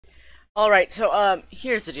Alright, so,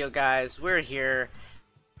 here's the deal, guys. We're here,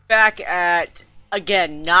 back at,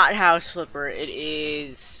 again, not House Flipper. It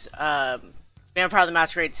is, Vampire the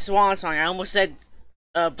Masquerade Swansong. I almost said,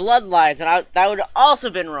 Bloodlines, and that would have also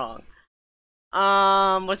been wrong.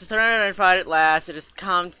 With the third identified at last, it has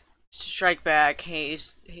come to strike back.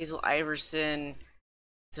 Hazel Iverson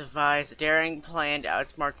devised a daring plan to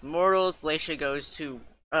outsmart the mortals. Laisha goes to,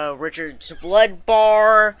 Richard's Blood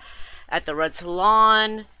Bar at the Red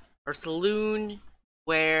Salon. Or saloon,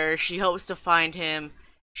 where she hopes to find him.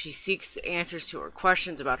 She seeks answers to her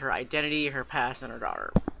questions about her identity, her past, and her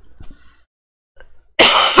daughter.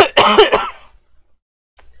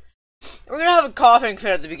 We're gonna have a coughing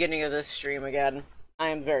fit at the beginning of this stream again. I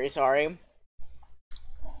am very sorry.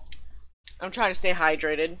 I'm trying to stay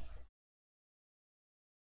hydrated.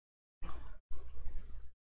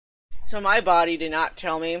 So my body did not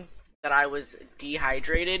tell me that I was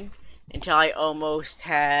dehydrated until I almost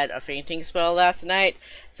had a fainting spell last night.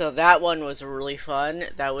 So that one was really fun.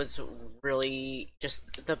 That was really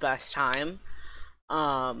just the best time.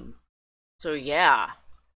 So yeah.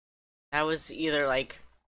 That was either like,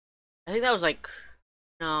 I think that was like,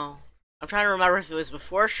 no. I'm trying to remember if it was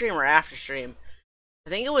before stream or after stream. I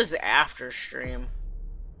think it was after stream.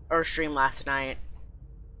 Or stream last night.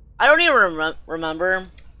 I don't even remember.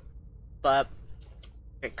 But,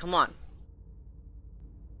 okay, come on.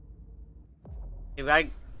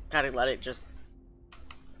 I gotta let it just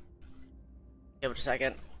give it a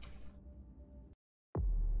second.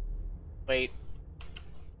 Wait.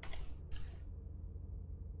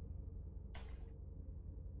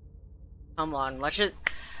 Come on, let's just...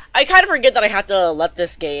 I kind of forget that I have to let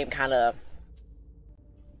this game kind of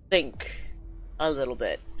think a little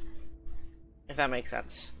bit. If that makes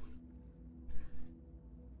sense.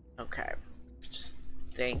 Okay. Let's just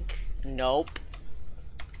think. Nope.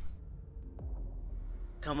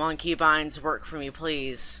 Come on, keybinds, work for me,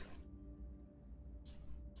 please.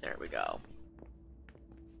 There we go.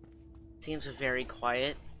 It seems very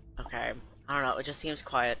quiet. Okay. I don't know, it just seems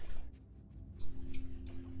quiet.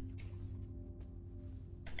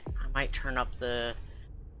 I might turn up the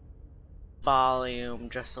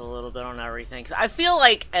volume just a little bit on everything. 'Cause I feel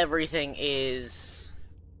like everything is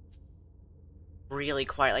really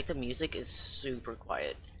quiet. Like, the music is super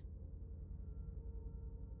quiet.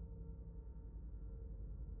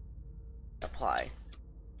 Apply.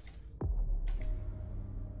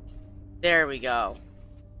 There we go.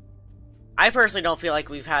 I personally don't feel like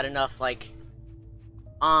we've had enough, like,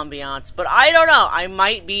 ambiance, but I don't know. I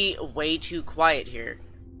might be way too quiet here.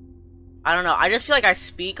 I don't know. I just feel like I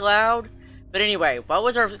speak loud. But anyway, what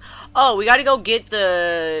was our... Oh, we gotta go get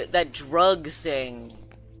that drug thing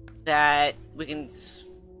that we can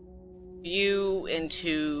spew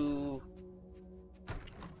into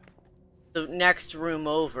the next room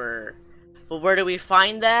over. But where do we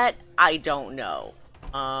find that? I don't know.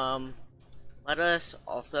 Let us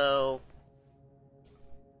also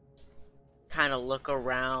kind of look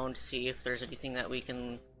around, see if there's anything that we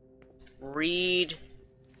can read.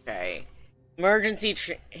 Okay. Emergency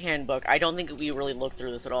handbook. I don't think we really looked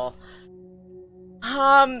through this at all.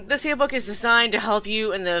 This handbook is designed to help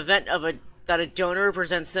you in the event of that a donor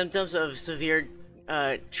presents symptoms of severe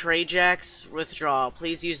Trajax withdrawal.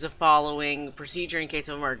 Please use the following procedure in case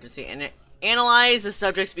of emergency. And analyze the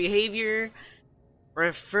subject's behavior.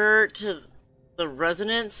 Refer to the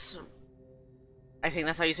resonance. I think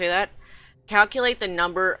that's how you say that. Calculate the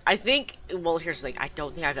number. I think, well, here's the thing. I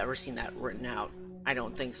don't think I've ever seen that written out. I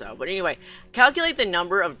don't think so. But anyway, calculate the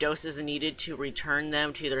number of doses needed to return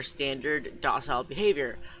them to their standard docile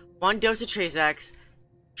behavior. 1 dose of Trajax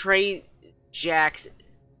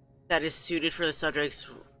that is suited for the subject's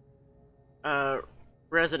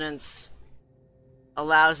resonance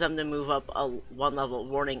allows them to move up a 1 level.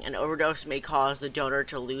 Warning, an overdose may cause the donor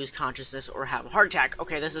to lose consciousness or have a heart attack.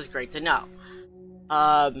 Okay, this is great to know.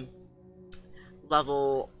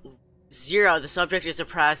 Level 0, the subject is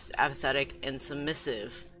depressed, apathetic, and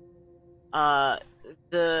submissive. The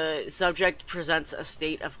subject presents a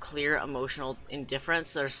state of clear emotional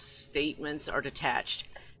indifference. Their statements are detached.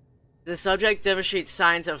 The subject demonstrates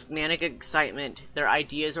signs of manic excitement. Their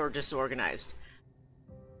ideas are disorganized.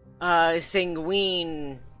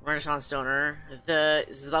 Sanguine Renaissance donor.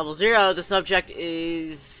 This is level 0. The subject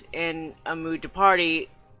is in a mood to party,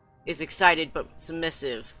 is excited but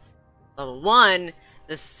submissive. Level 1.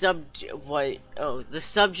 The subject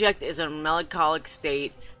is in a melancholic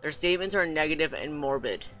state. Their statements are negative and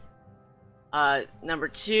morbid. Number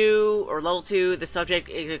 2, or level 2, the subject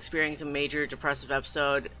is experiencing a major depressive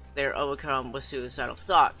episode. They're overcome with suicidal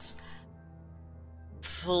thoughts.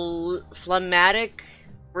 Phlegmatic,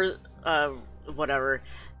 whatever.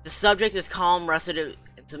 The subject is calm, rested, and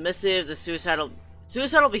submissive. The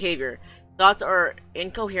suicidal behavior. Thoughts are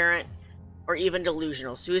incoherent or even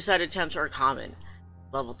delusional. Suicide attempts are common.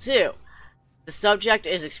 Level 2. The subject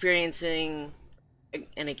is experiencing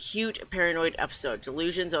an acute paranoid episode.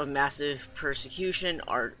 Delusions of massive persecution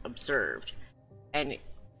are observed. And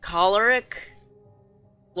I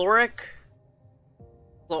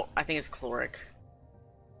think it's chloric.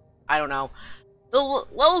 I don't know.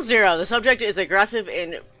 Level 0. The subject is aggressive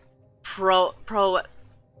and provocative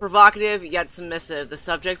yet submissive. The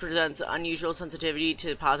subject presents unusual sensitivity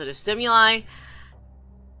to positive stimuli.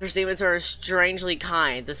 Her statements are strangely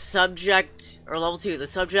kind. The subject, or level 2, the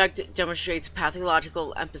subject demonstrates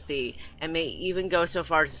pathological empathy and may even go so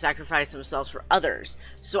far as to sacrifice themselves for others.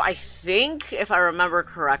 So I think, if I remember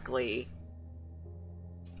correctly,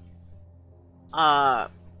 I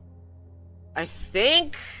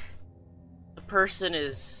think the person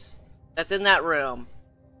that's in that room,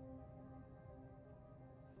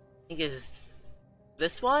 I think is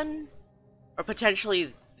this one, or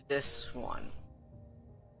potentially this one.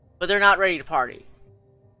 But they're not ready to party.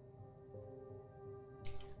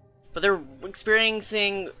 But they're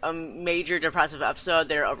experiencing a major depressive episode.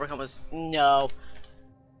 They're overcome with no.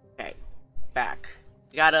 Okay, back.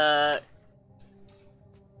 You gotta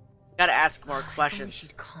ask more questions.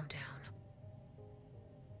 She'd calm down.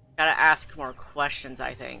 Gotta ask more questions,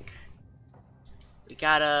 I think. We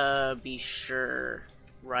gotta be sure,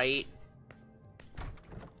 right?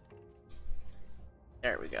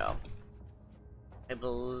 There we go. I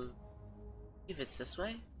believe it's this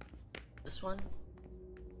way? This one?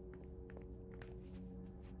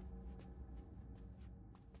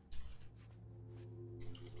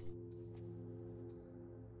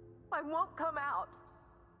 I won't come out.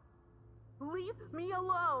 Leave me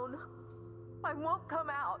alone. I won't come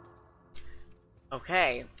out.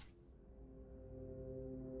 Okay.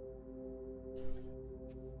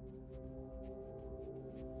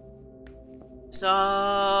 So,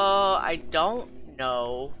 I don't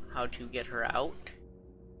know how to get her out.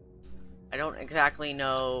 I don't exactly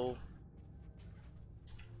know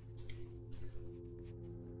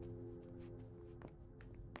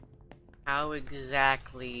how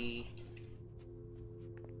exactly.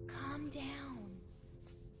 Calm down.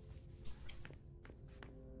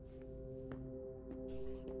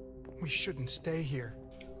 We shouldn't stay here.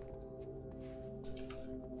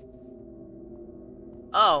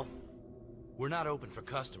 Oh. We're not open for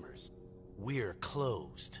customers. We're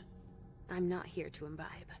closed. I'm not here to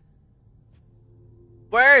imbibe.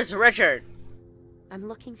 Where's Richard? I'm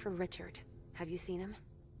looking for Richard. Have you seen him?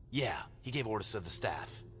 Yeah, he gave orders to the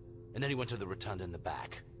staff. And then he went to the rotunda in the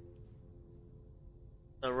back.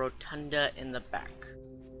 The rotunda in the back.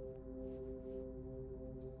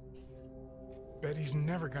 Betty's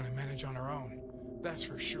never gonna manage on her own. That's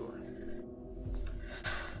for sure.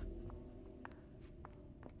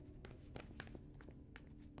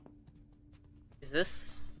 Is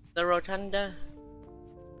this the rotunda?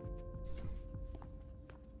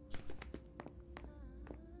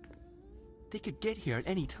 They could get here at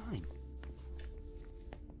any time.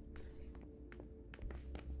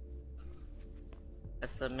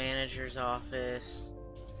 That's the manager's office.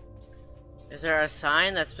 Is there a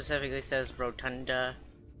sign that specifically says rotunda?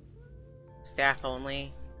 Staff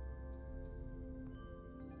only?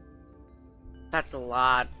 That's a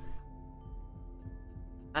lot.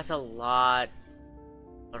 That's a lot.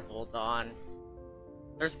 But hold on.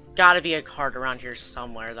 There's gotta be a card around here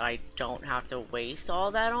somewhere that I don't have to waste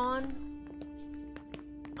all that on.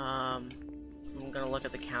 I'm gonna look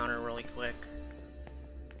at the counter really quick.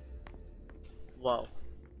 Whoa.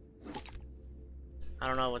 I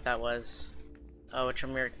don't know what that was. Oh, a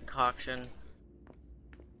turmeric concoction.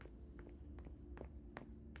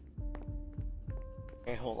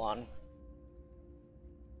 Okay, hold on.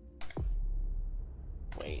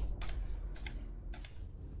 Wait.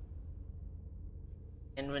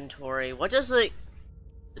 Inventory. What does it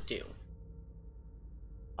do?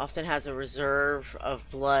 Often has a reserve of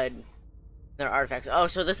blood in their artifacts. Oh,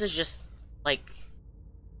 so this is just like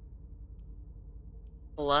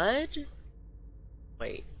blood?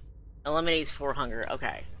 Wait. Eliminates 4 hunger.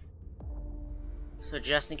 Okay. So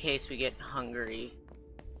just in case we get hungry.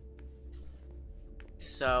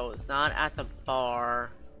 So it's not at the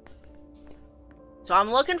bar. So I'm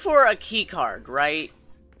looking for a key card, right?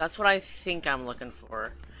 That's what I think I'm looking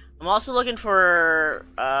for. I'm also looking for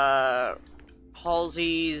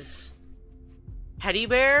Halsey's teddy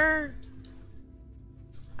bear,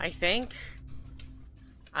 I think.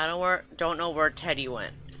 I don't know where Teddy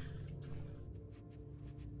went.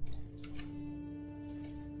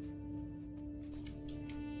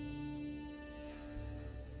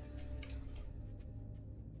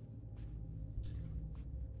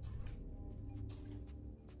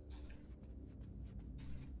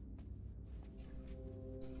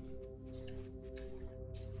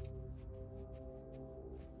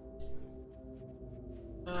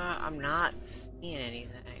 I'm not seeing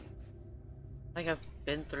anything. Like I've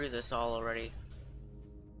been through this all already.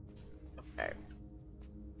 Okay.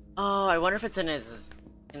 Oh, I wonder if it's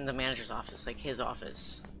in the manager's office, like his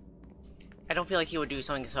office. I don't feel like he would do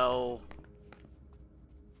something so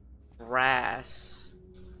crass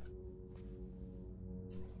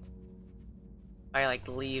by like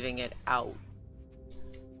leaving it out.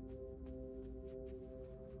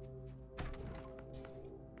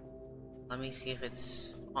 Let me see if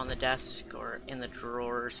it's on the desk or in the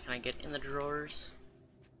drawers. Can I get in the drawers?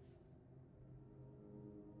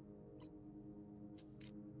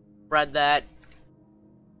 Read that.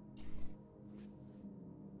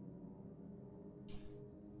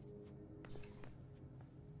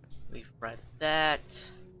 We've read that.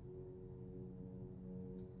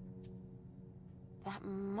 That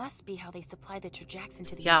must be how they supply the Trajaxin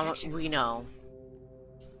to the Yeah, injection. we know.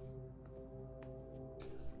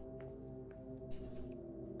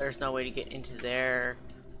 There's no way to get into there.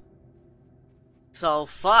 So,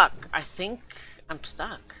 fuck. I think I'm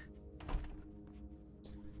stuck.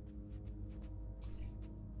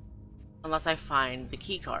 Unless I find the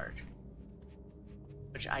key card.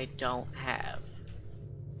 Which I don't have.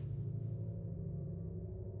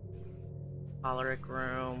 Choleric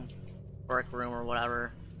room. Work room or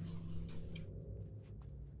whatever.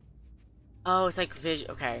 Oh, it's like vision.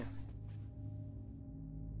 Okay.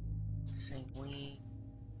 Sanguine.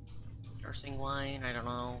 Nursing wine. I don't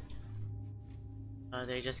know.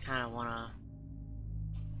 They just kind of want to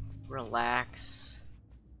relax.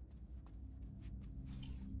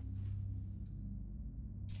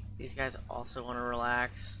 These guys also want to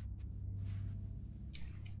relax.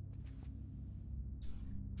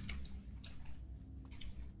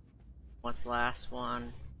 What's the last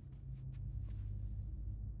one?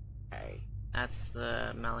 Okay, that's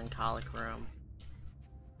the melancholic room.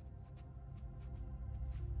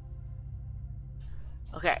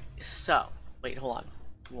 Okay, so, wait, hold on.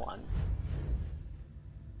 One.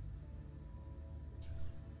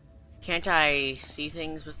 Can't I see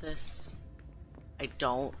things with this? I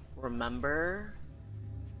don't remember.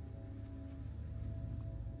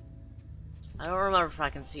 I don't remember if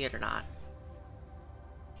I can see it or not.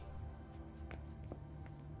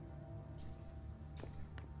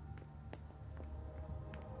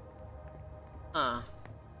 Huh.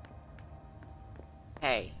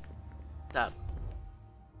 Hey. What's up?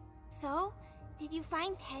 So, did you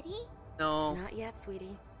find Teddy? No. Not yet,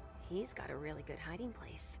 sweetie. He's got a really good hiding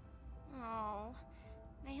place. Oh,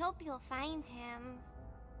 I hope you'll find him.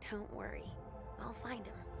 Don't worry. I'll find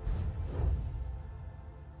him.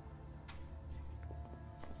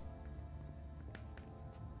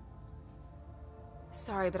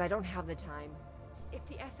 Sorry, but I don't have the time. If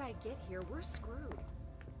the SI get here, we're screwed.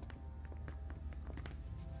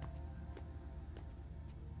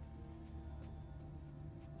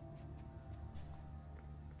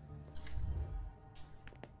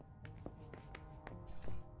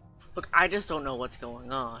 Look, I just don't know what's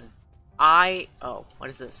going on. Oh, what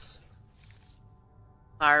is this?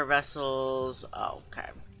 Fire vessels. Oh, okay.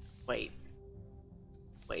 Wait.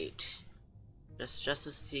 Just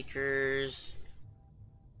Justice Seekers.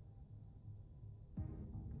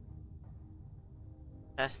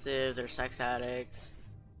 Festive, they're sex addicts.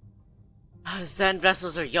 Zen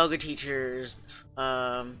vessels are yoga teachers.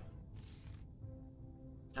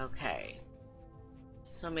 Okay.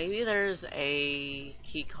 So maybe there's a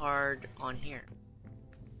key card on here.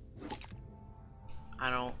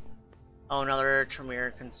 I don't... Oh, another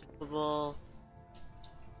Tremere consumable.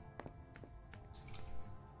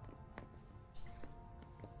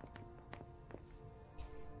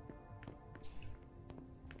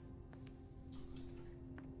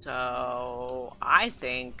 So, I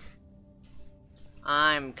think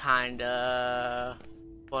I'm kinda,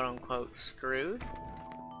 quote-unquote, screwed.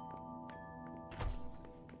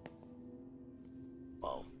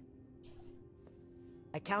 Whoa.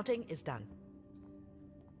 Accounting is done.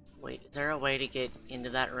 Wait, is there a way to get into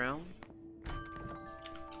that room?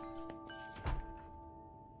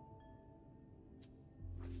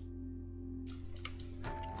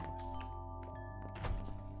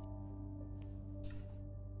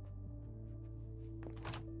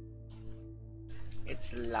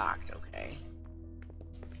 It's locked, okay.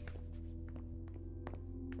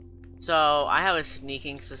 So, I have a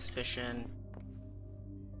sneaking suspicion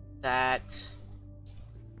that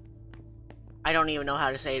I don't even know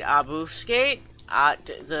how to say it. Obfuscate?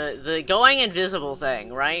 The going invisible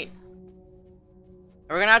thing, right?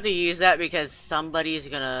 We're gonna have to use that because somebody's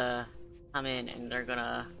gonna come in and they're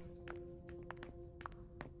gonna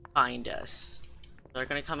find us. They're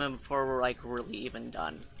gonna come in before we're like really even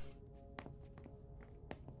done.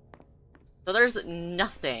 So there's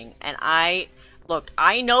nothing, and look,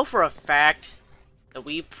 I know for a fact that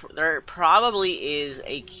there probably is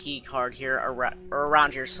a key card here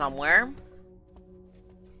around here somewhere.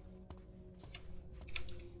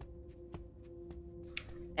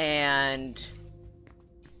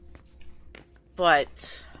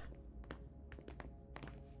 But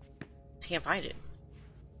can't find it.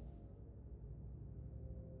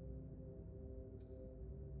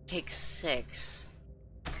 Take 6.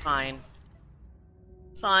 Fine.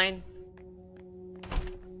 Fine.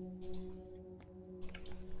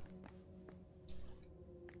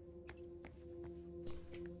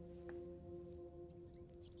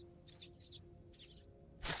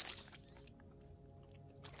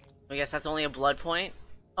 I guess that's only a blood point.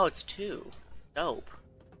 Oh, it's 2. Dope.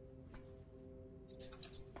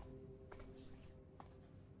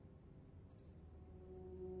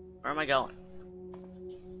 Where am I going?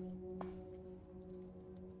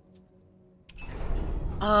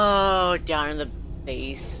 Oh, down in the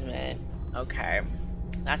basement. Okay.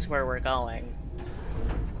 That's where we're going.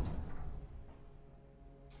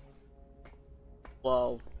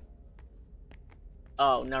 Whoa.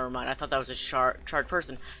 Oh, never mind. I thought that was a charred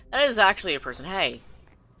person. That is actually a person. Hey.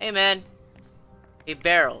 Hey, man. A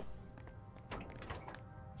barrel.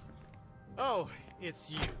 Oh,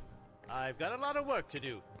 it's you. I've got a lot of work to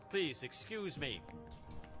do. Please excuse me.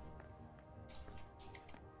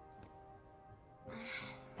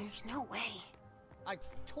 There's no way. I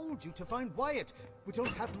told you to find Wyatt. We don't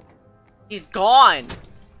have... He's gone.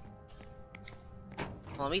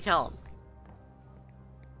 Well, let me tell him.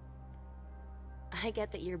 I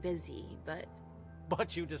get that you're busy, but...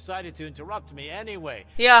 But you decided to interrupt me anyway.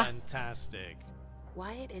 Yeah. Fantastic.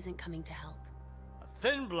 Wyatt isn't coming to help. A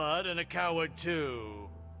thin blood and a coward too.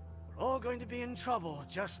 We're all going to be in trouble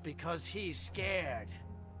just because he's scared.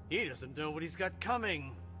 He doesn't know what he's got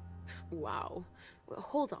coming. Wow. Well,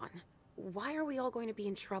 hold on. Why are we all going to be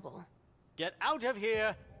in trouble? Get out of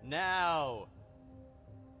here now.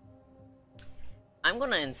 I'm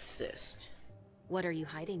gonna insist. What are you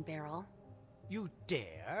hiding, Beryl? You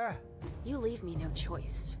dare? You leave me no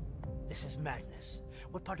choice. This is madness.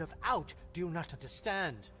 What part of out do you not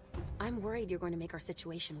understand? I'm worried you're going to make our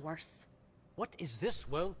situation worse. What is this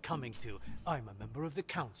world coming to? I'm a member of the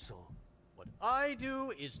council. What I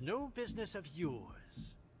do is no business of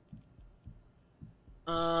yours.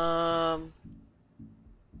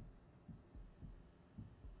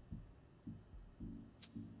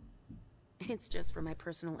 It's just for my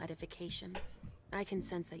personal edification. I can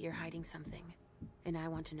sense that you're hiding something, and I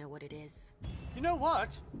want to know what it is. You know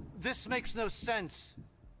what? This makes no sense.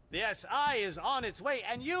 The SI is on its way,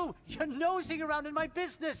 and you're nosing around in my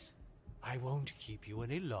business. I won't keep you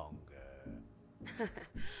any longer.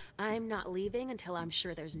 I'm not leaving until I'm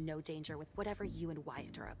sure there's no danger with whatever you and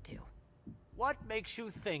Wyatt are up to. What makes you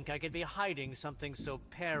think I could be hiding something so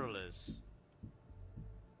perilous?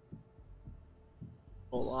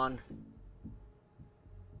 Hold on.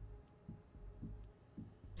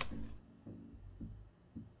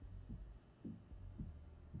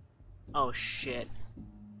 Oh shit.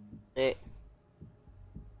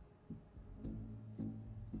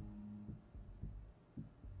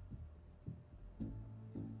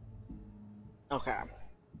 Okay.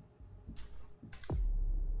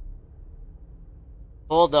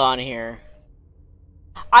 Hold on here.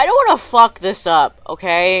 I don't want to fuck this up,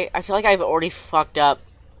 okay? I feel like I've already fucked up.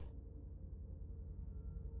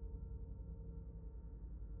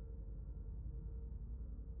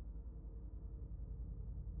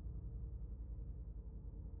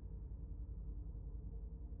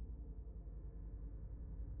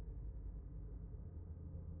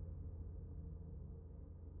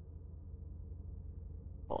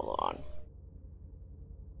 Hold on.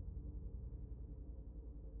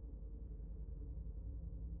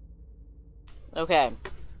 Okay.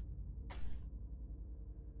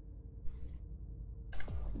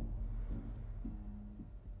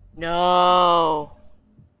 No.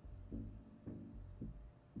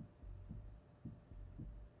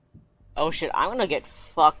 Oh shit, I'm gonna get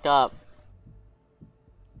fucked up.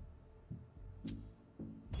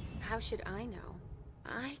 How should I know?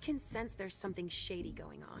 I can sense there's something shady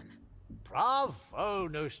going on. Bravo,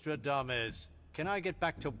 Nostradamus. Can I get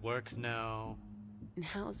back to work now?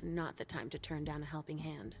 Now's not the time to turn down a helping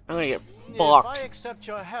hand. I'm gonna get If fucked. I accept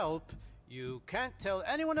your help, you can't tell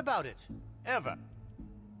anyone about it. Ever.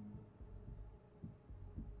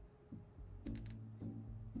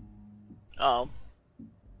 Oh.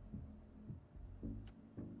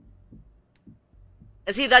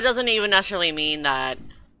 And see, that doesn't even necessarily mean that...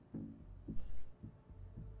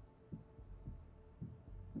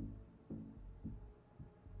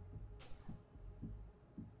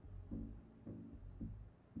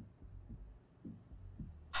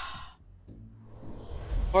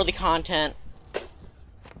 For the content.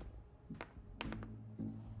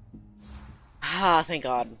 Ah, thank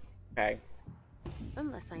God. Okay.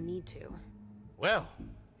 Unless I need to. Well,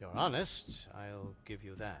 you're honest, I'll give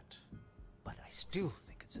you that. But I still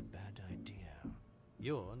think it's a bad idea.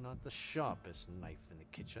 You're not the sharpest knife in the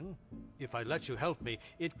kitchen. If I let you help me,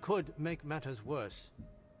 it could make matters worse.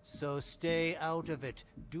 So stay out of it.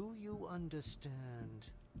 Do you understand?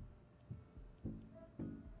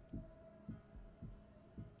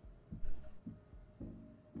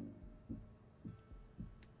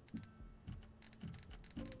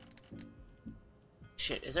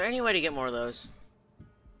 Shit, is there any way to get more of those?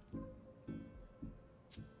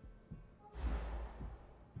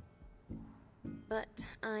 But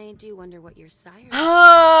I do wonder what your sire...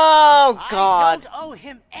 Oh, God. I don't owe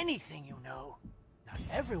him anything, you know. Not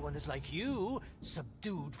everyone is like you,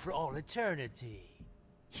 subdued for all eternity.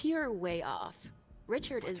 You're way off.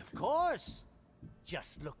 Richard is... Of course.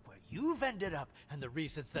 Just look where you've ended up and the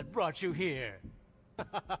reasons that brought you here.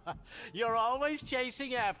 You're always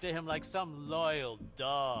chasing after him like some loyal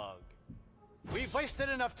dog. We've wasted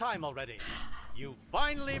enough time already. You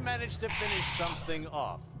finally managed to finish something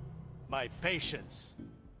off. My patience.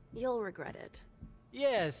 You'll regret it.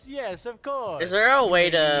 Yes, yes, of course. Is there a way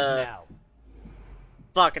You may to... leave now.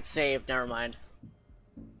 Fuck, it's saved. Never mind.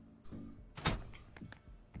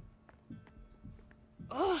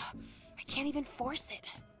 Ugh, I can't even force it.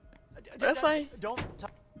 What if I... Don't...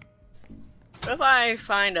 What if I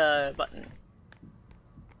find a button?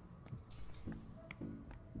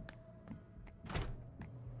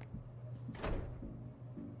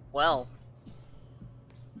 Well.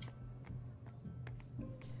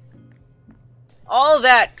 All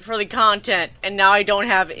that for the content, and now I don't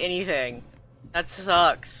have anything. That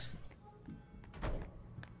sucks.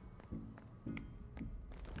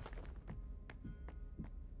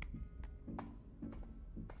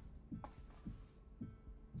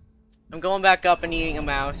 I'm going back up and eating a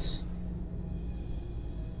mouse.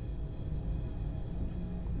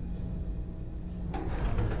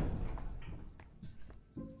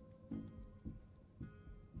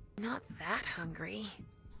 Not that hungry.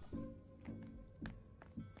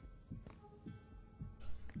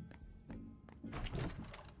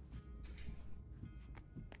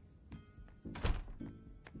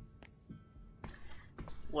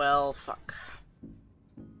 Well, fuck.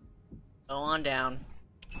 Go on down.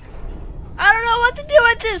 I don't know what to do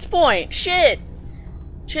at this point. Shit.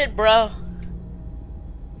 Shit, bro.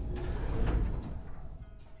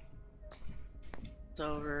 It's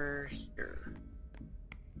over here.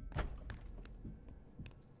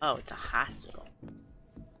 Oh, it's a hospital.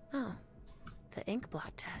 Oh, the ink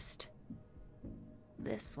blot test.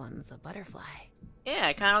 This one's a butterfly. Yeah,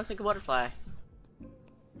 it kind of looks like a butterfly.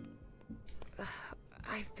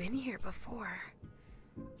 I've been here before.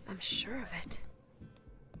 I'm sure of it.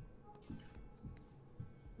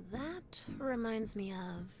 That reminds me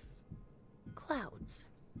of... clouds.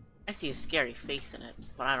 I see a scary face in it,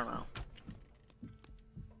 but I don't know.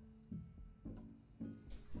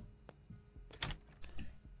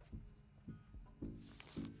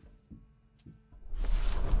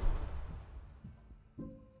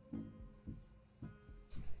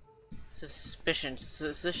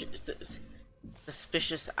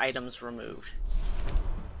 Suspicious items removed.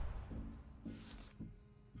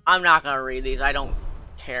 I'm not gonna read these, I don't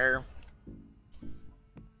care.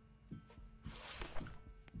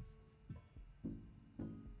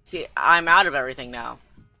 See, I'm out of everything now.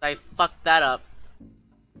 I fucked that up.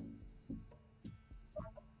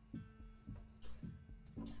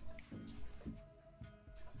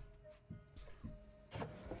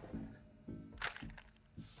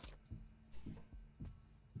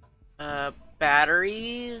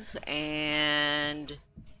 Batteries and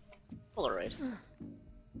Polaroid.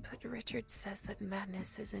 But Richard says that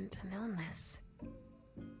madness isn't an illness.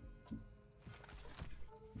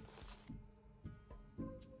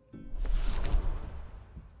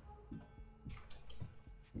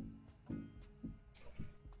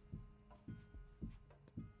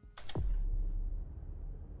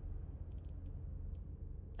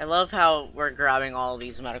 I love how we're grabbing all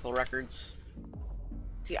these medical records.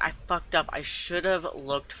 See, I fucked up. I should have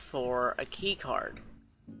looked for a key card.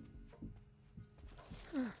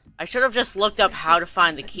 I should have just looked up how to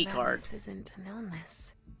find the key card. This isn't an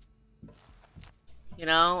illness. You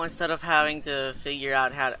know, instead of having to figure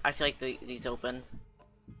out how to... I feel like these open.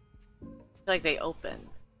 I feel like they open.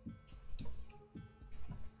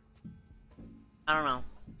 I don't know.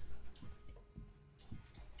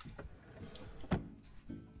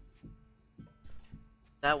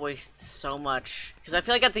 That wastes so much. Because I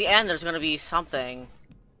feel like at the end there's going to be something.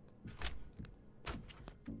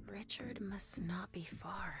 not be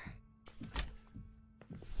far.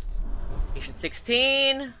 Patient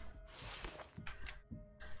 16.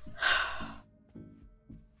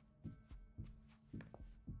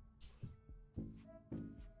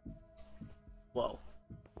 Whoa.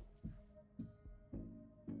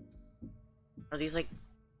 Are these like...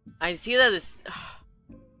 I see that this...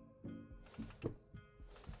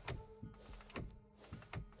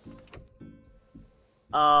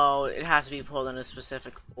 Oh, it has to be pulled in a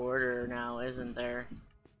specific order now, isn't there?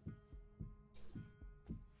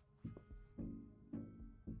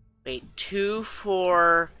 Wait, 2,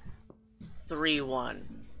 4, 3,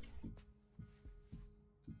 1.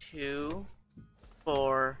 2,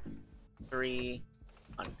 4, 3,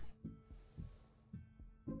 1.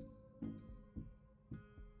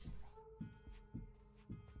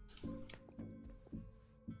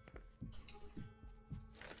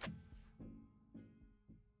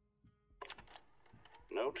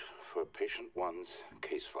 Note for patient 1's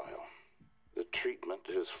case file. The treatment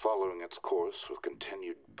is following its course with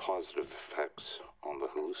continued positive effects on the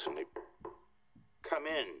hallucinate. Come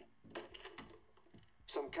in.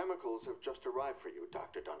 Some chemicals have just arrived for you,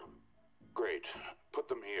 Dr. Dunham. Great. Put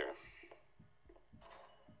them here.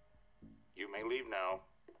 You may leave now.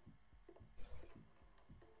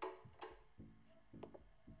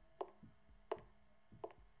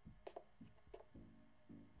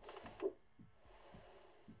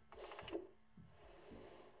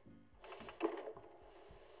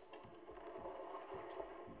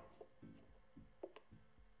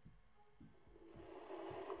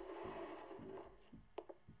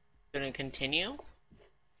 Gonna continue.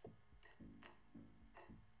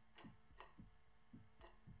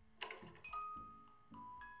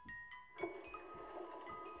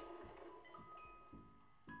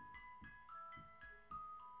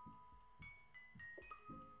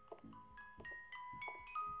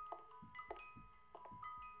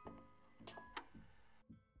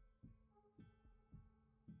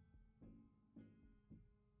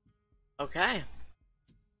 Okay.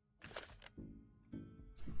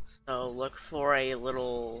 So look for a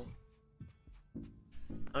little...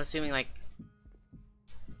 I'm assuming like...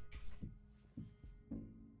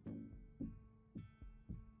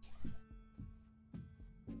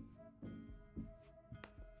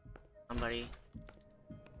 somebody...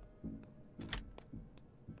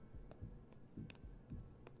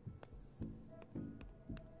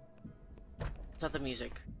 Stop the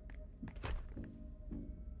music.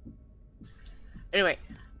 Anyway,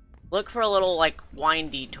 look for a little, like,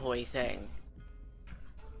 windy toy thing.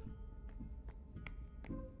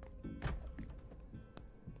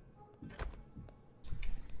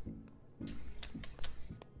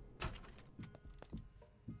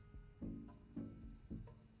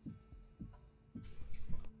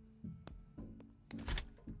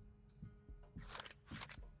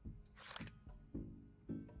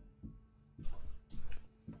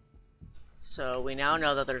 So we now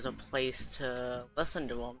know that there's a place to listen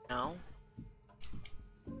to them now.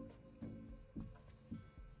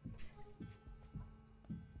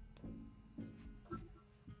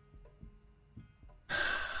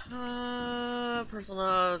 Personal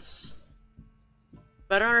notes.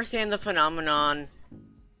 Better understand the phenomenon.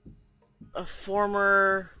 A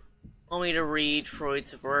former want me to read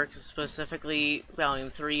Freud's works, specifically volume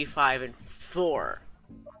 3, 5, and 4.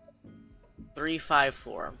 3, 5,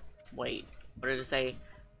 4. Wait. What did it say?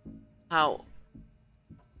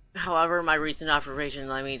 However, my recent observation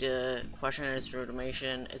led me to question its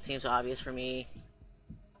information. It seems obvious for me.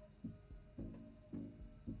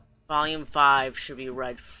 Volume 5 should be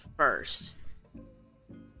read first.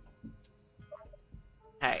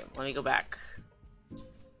 Okay, let me go back.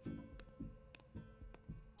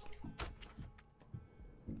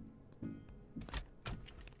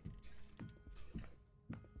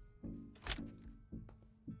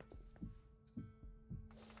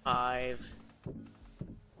 Five.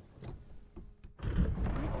 What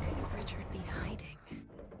could Richard be hiding?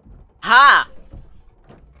 Ha!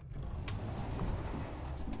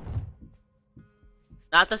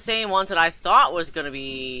 Not the same ones that I thought was gonna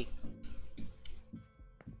be.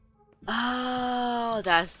 Oh,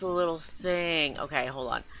 that's the little thing. Okay,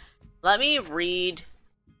 hold on. Let me read.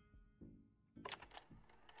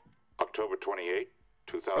 October 28,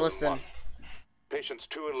 2001. Listen. Patients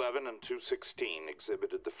 211 and 216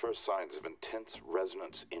 exhibited the first signs of intense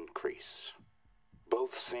resonance increase.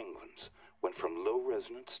 Both sanguines went from low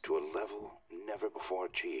resonance to a level never before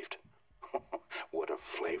achieved. What a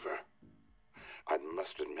flavor. I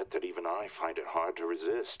must admit that even I find it hard to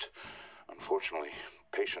resist. Unfortunately,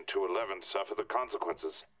 patient 211 suffered the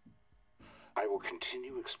consequences. I will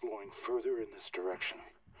continue exploring further in this direction.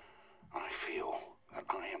 I feel that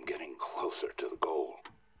I am getting closer to the goal.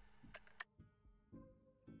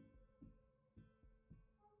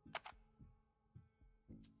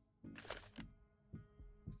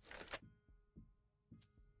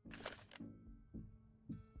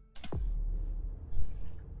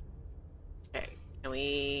 Okay, can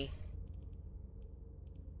we...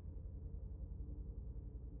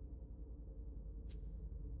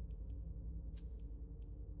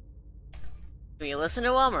 Can we listen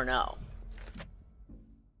to him or no?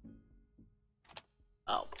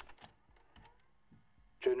 Oh.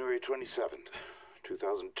 January 27th,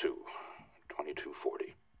 2002,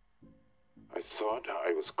 2240. I thought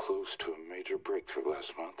I was close to a major breakthrough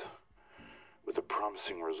last month, with the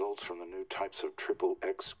promising results from the new types of triple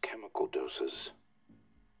X chemical doses.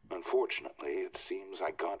 Unfortunately, it seems I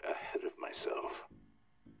got ahead of myself.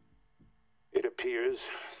 It appears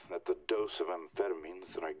that the dose of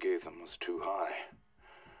amphetamines that I gave them was too high.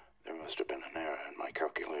 There must have been an error in my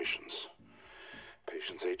calculations.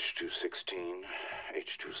 Patients H216,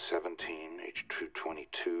 H217,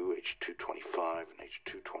 H222, H225, and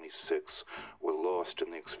H226 were lost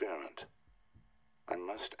in the experiment. I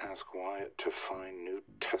must ask Wyatt to find new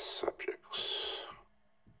test subjects.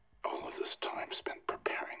 All of this time spent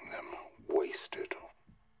preparing them, wasted.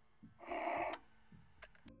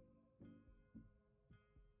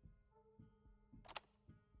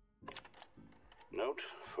 Note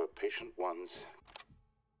for patient 1's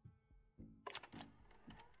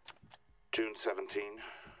June 17,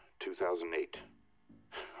 2008.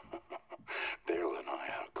 Beryl and I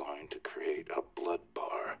are going to create a blood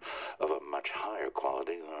bar of a much higher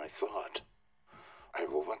quality than I thought. I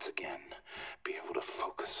will once again be able to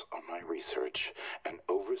focus on my research and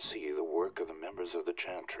oversee the work of the members of the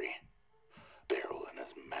Chantry. Beryl and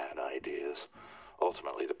his mad ideas.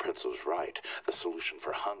 Ultimately, the prince was right. The solution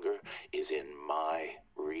for hunger is in my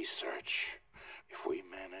research. If we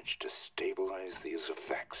manage to stabilize these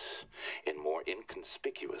effects in more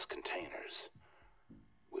inconspicuous containers,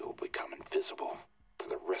 we will become invisible to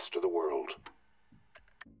the rest of the world.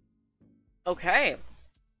 Okay.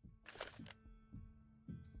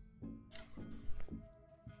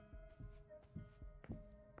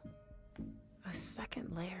 A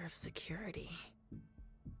second layer of security.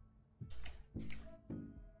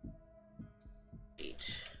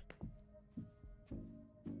 8.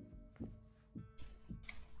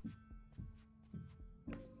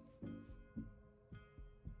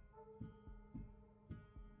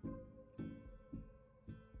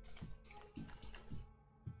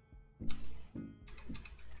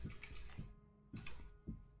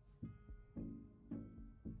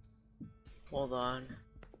 Hold on.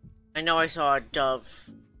 I know I saw a dove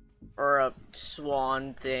or a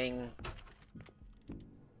swan thing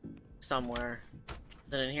somewhere.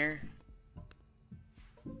 Is it in here?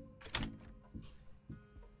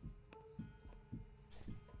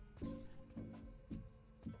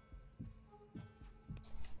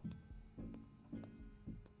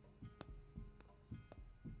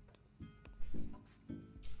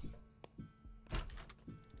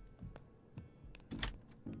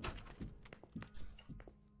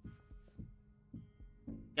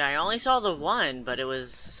 Yeah, I only saw the one, but it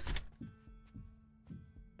was...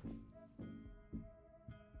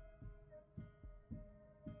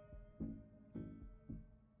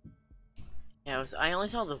 Yeah, I only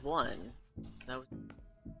saw the one.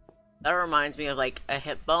 That reminds me of, like, a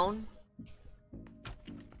hip bone.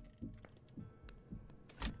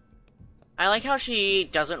 I like how she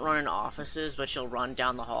doesn't run in offices, but she'll run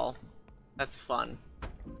down the hall. That's fun.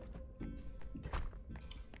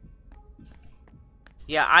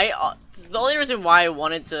 Yeah, the only reason why I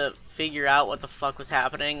wanted to figure out what the fuck was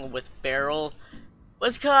happening with Beryl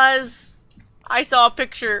was because I saw a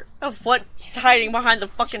picture of what he's hiding behind the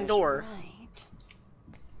fucking door. Right.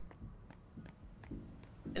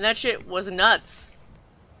 And that shit was nuts.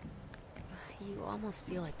 You almost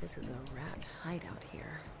feel like this is a rat hideout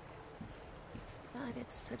here. But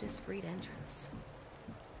it's a discreet entrance.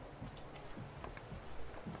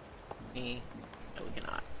 No, we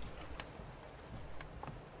cannot.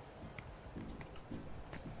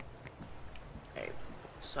 Okay,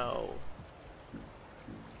 so...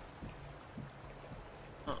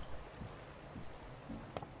 Huh.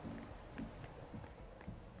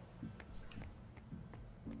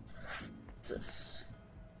 What's this?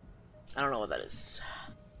 I don't know what that is.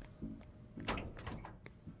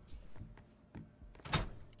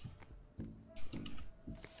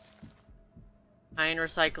 Iron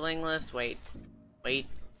recycling list. Wait.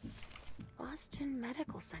 Boston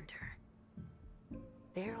Medical Center.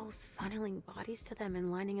 Beryl's funneling bodies to them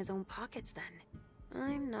and lining his own pockets then.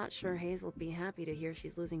 I'm not sure Hazel'd be happy to hear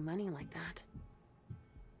she's losing money like that.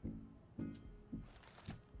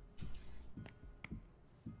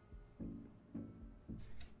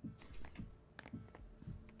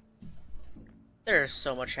 There's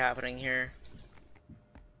so much happening here.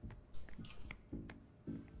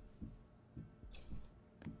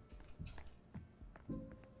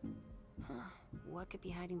 Huh. What could be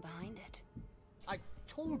hiding behind it? I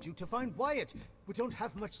told you to find Wyatt. We don't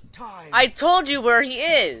have much time. I told you where he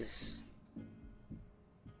is.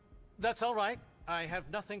 That's all right. I have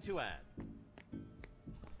nothing to add.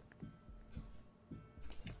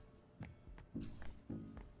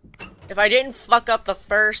 If I didn't fuck up the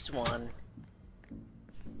first one,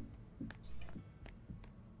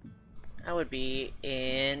 I would be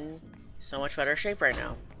in so much better shape right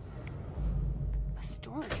now. A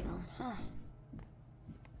storage room, huh?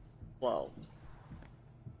 Whoa.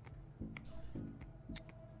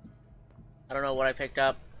 I don't know what I picked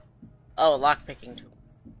up. Oh, a lockpicking tool.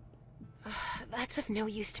 That's of no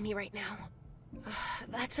use to me right now.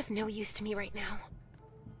 That's of no use to me right now.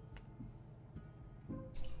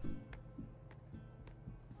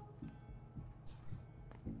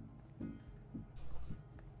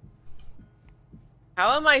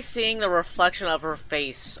 How am I seeing the reflection of her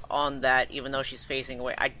face on that even though she's facing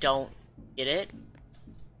away? I don't get it.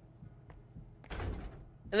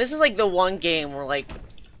 And this is like the one game where like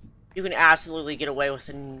you can absolutely get away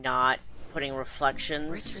with not putting reflections.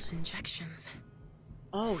 Richard's injections.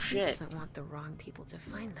 Oh He shit. doesn't want the wrong people to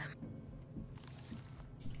find them.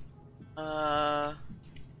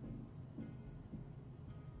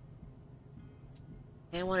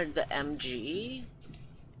 They wanted the MG.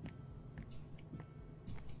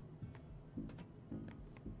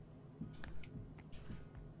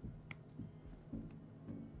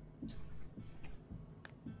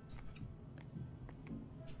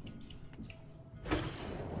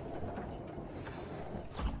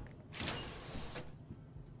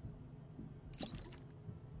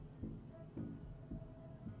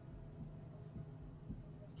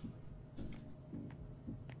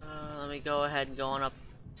 Let me go ahead and go on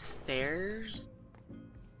upstairs.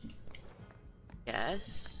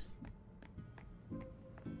 Yes.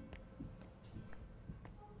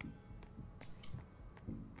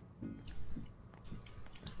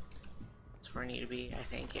 That's where I need to be, I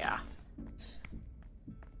think, yeah.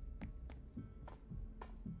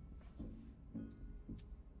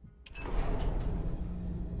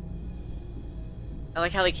 I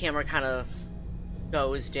like how the camera kind of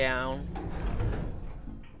goes down.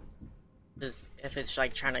 If it's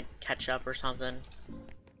like trying to catch up or something.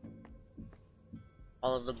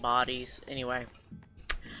 All of the bodies. Anyway,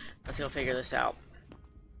 let's go figure this out.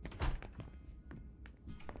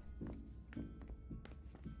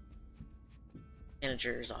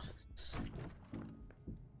 Manager's office.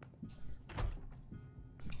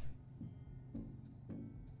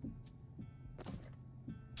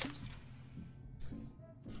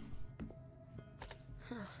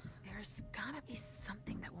 There's gotta be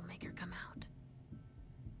something that will make her come out.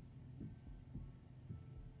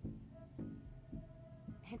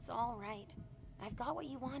 It's all right. I've got what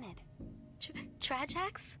you wanted.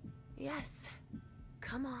 Trajax? Yes.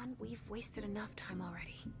 Come on, we've wasted enough time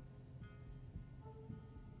already.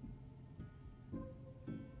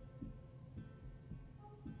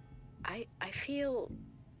 I feel...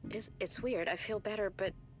 It's weird. I feel better,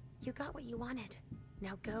 but... You got what you wanted.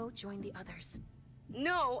 Now go join the others.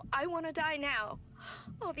 No, I want to die now.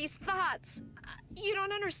 All these thoughts. You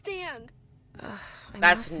don't understand.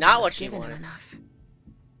 That's not what she wanted. Enough.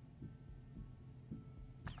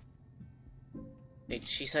 Wait,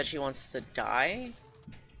 she said she wants to die?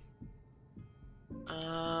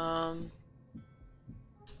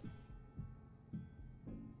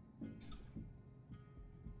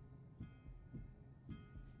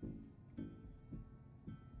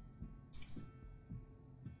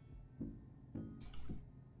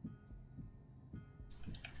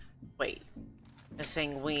 Wait. The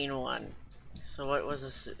sanguine one. So what was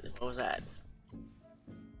this? What was that?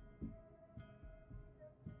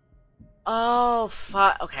 Oh,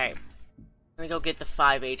 okay. I'm gonna go get the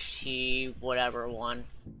 5HT whatever one.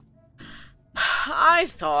 I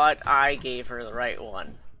thought I gave her the right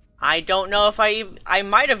one. I don't know if I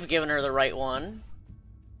might have given her the right one.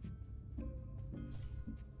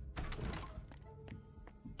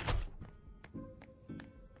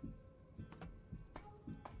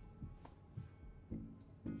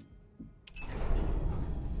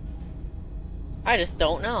 I just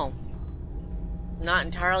don't know. Not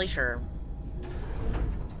entirely sure.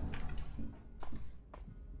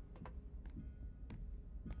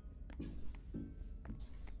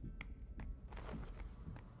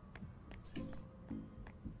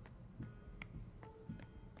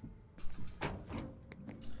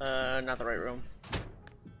 Not the right room.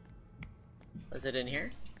 Is it in here?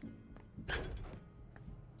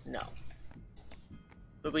 No.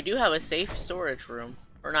 But we do have a safe storage room.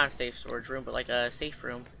 Or not a safe storage room, but like a safe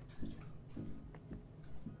room.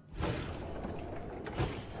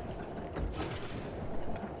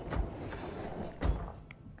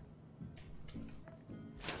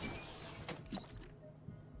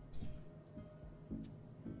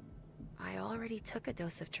 I already took a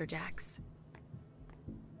dose of Turjax.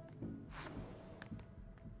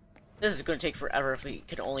 This is going to take forever if we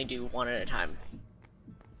could only do one at a time.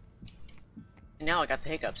 And now I got the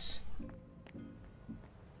hiccups.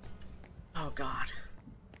 Oh god.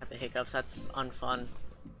 Got the hiccups, that's unfun.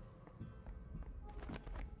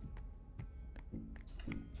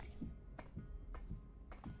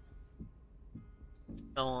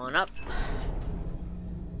 Go on up.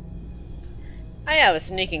 I have a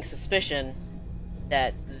sneaking suspicion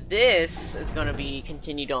that this is going to be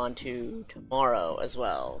continued on to tomorrow as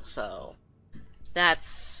well, so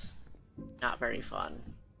that's not very fun.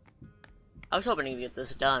 I was hoping to get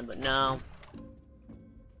this done, but no.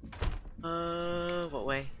 What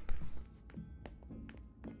way?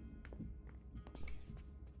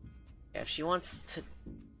 Yeah, if she wants to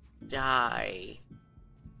die,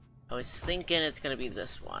 I was thinking it's gonna be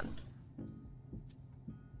this one.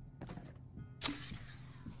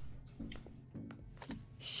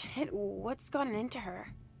 Shit, what's gotten into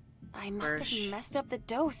her? I must have messed up the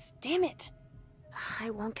dose, damn it. I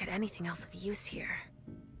won't get anything else of use here.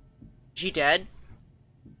 She dead?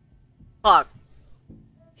 Fuck.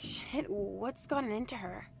 Shit, what's gotten into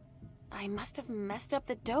her? I must have messed up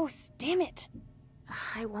the dose, damn it.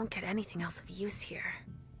 I won't get anything else of use here.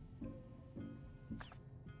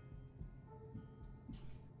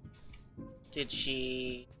 Did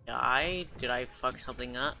she die? Did I fuck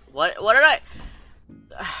something up? What did I...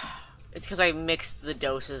 It's because I mixed the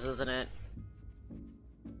doses, isn't it?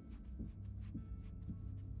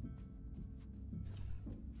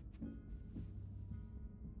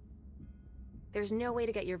 There's no way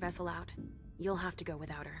to get your vessel out. You'll have to go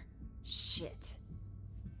without her. Shit.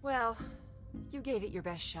 Well, you gave it your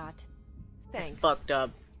best shot. Thanks. Fucked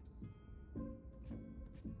up.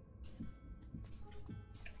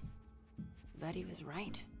 Betty was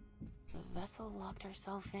right. The vessel locked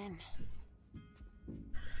herself in.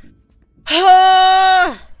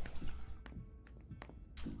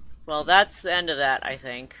 Well, that's the end of that, I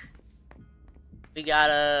think. We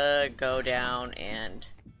gotta go down and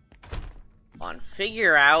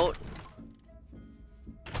figure out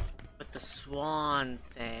with the swan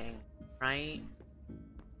thing, right?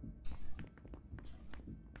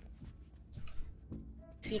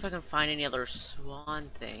 See if I can find any other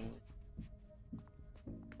swan things.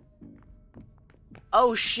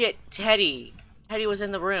 Oh shit, Teddy! Teddy was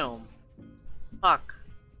in the room. Fuck.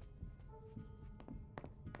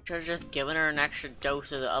 Should have just given her an extra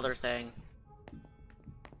dose of the other thing.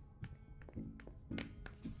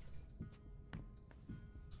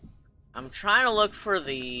 I'm trying to look for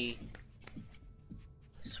the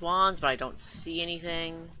swans, but I don't see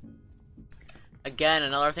anything. Again,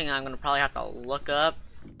 another thing I'm gonna probably have to look up.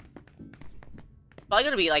 Probably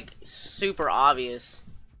gonna be like super obvious.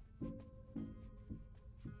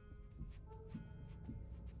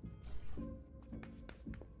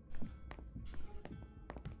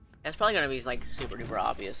 It's probably gonna be like super duper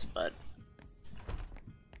obvious, but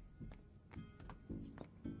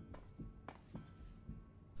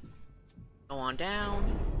go on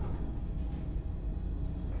down.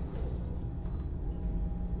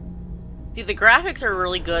 See, the graphics are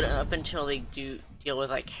really good up until they do deal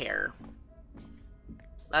with like hair.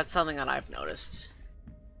 That's something that I've noticed.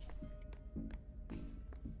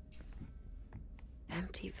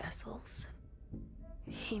 Empty vessels?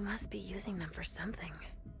 He must be using them for something.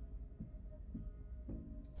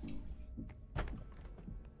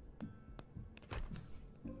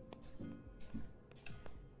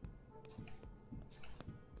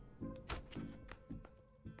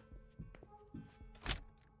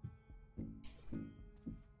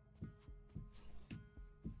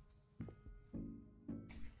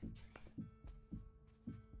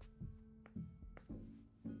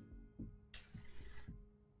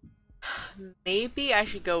 Maybe I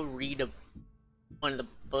should go read one of the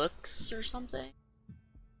books or something?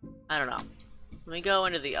 I don't know. Let me go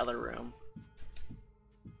into the other room.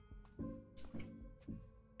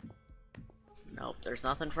 Nope, there's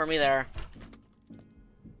nothing for me there.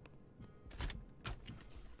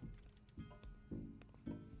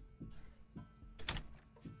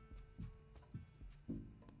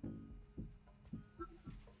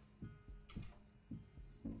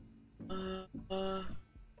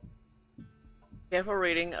 Careful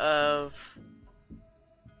reading of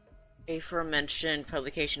aforementioned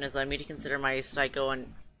publication has led me to consider my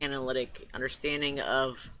psychoanalytic understanding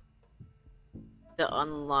of the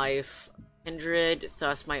unlife kindred,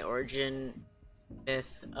 thus my origin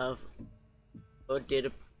myth of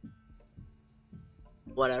Oedipus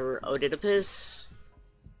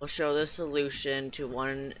will show the solution to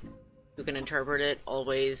one who can interpret it.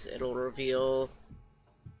 Always, it'll reveal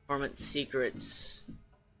Torment's secrets.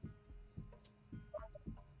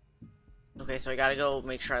 Okay, so I gotta go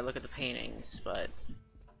make sure I look at the paintings, but...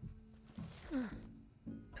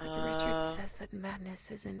 Richard says that madness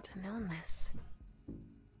isn't an illness.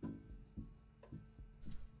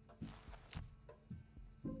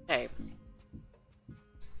 Okay.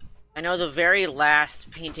 I know the very last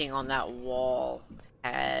painting on that wall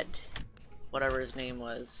had whatever his name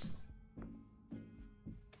was.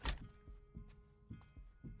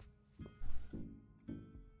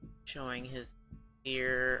 Showing his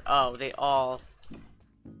ear. Oh, they all...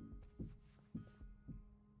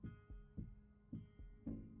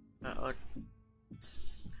 I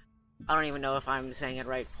don't even know if I'm saying it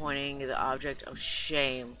right. Pointing the object of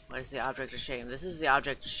shame. What is the object of shame? This is the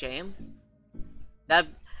object of shame? That...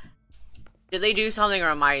 Did they do something or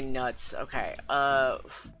am I nuts? Okay, and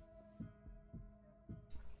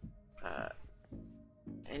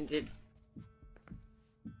did...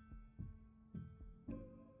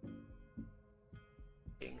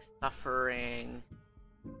 Suffering,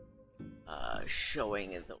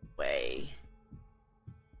 showing the way.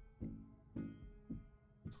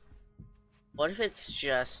 What if it's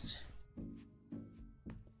just...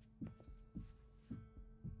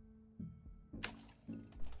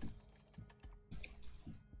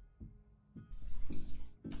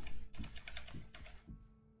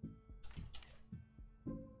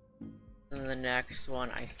 And the next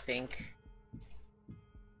one, I think...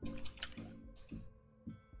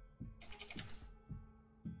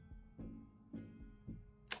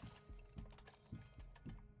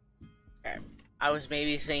 Okay. I was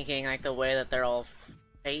maybe thinking like the way that they're all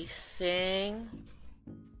facing.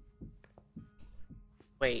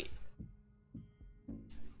 Wait.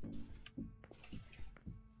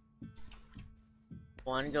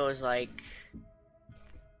 One goes like...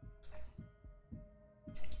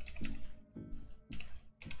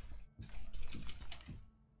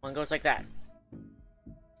 One goes like that.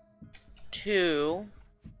 Two...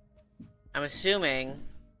 I'm assuming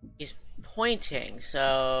he's pointing,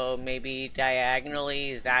 so maybe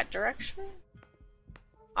diagonally that direction?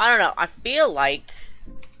 I don't know. I feel like...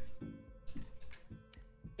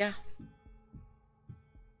 Yeah.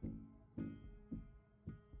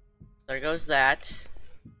 There goes that.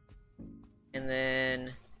 And then...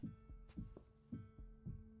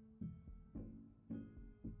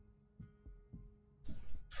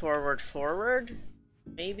 Forward, forward?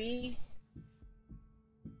 Maybe?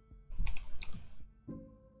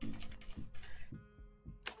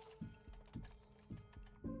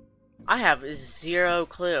 I have zero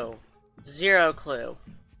clue. Zero clue.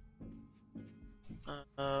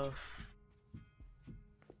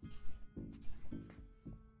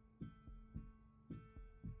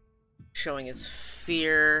 Showing his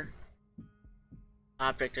fear.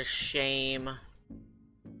 Object of shame.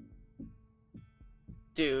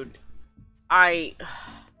 Dude. I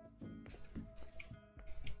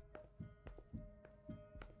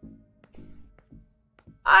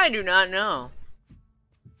do not know.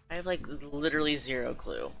 I have like literally zero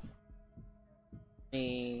clue. Let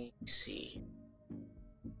me see.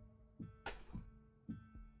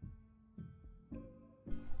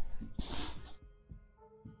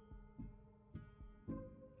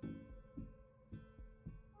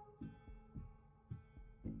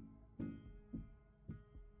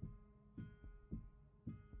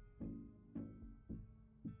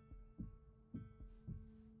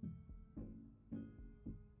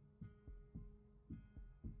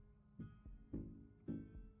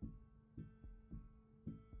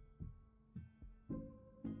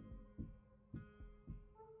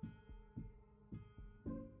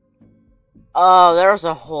 Oh, there was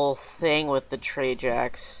a whole thing with the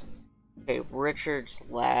Trajects. Okay, Richard's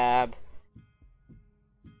lab.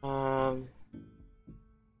 How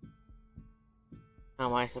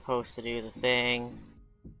am I supposed to do the thing?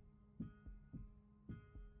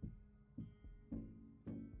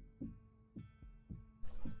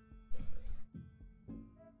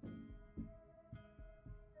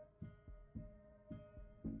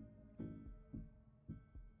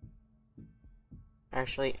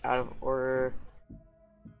 Actually, out of order.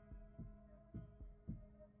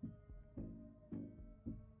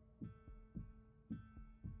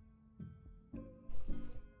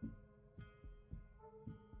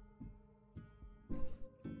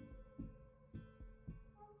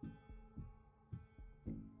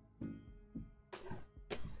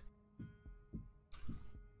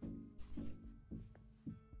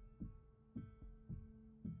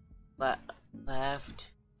 left,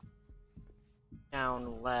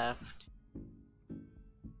 down left.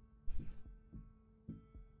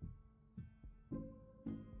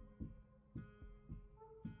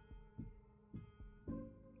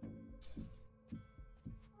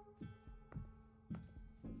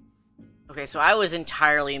 Okay, so I was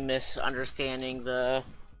entirely misunderstanding the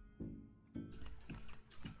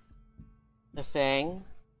thing.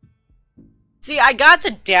 See, I got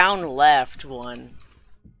the down left one.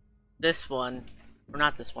 This one. Or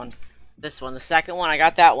not this one. This one. The second one, I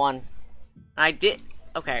got that one. I did...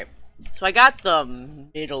 Okay. So I got the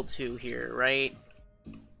middle two here, right?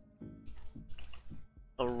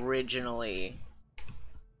 Originally.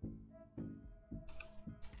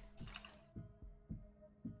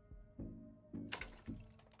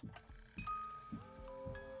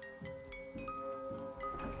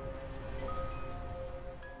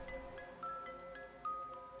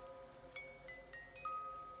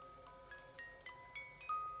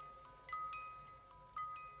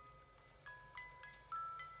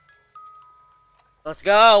 Let's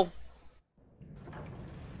go!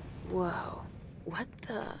 Whoa. What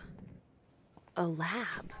the... A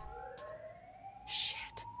lab? Shit.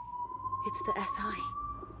 It's the SI.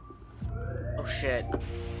 Oh shit.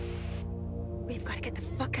 We've got to get the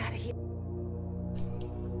fuck out of here.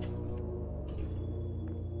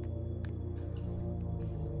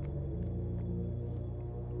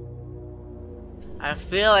 I have a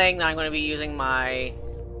feeling that I'm going to be using my...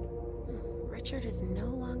 Richard is no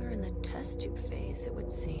longer in the test tube phase, it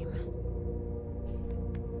would seem.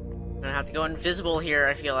 I'm gonna have to go invisible here,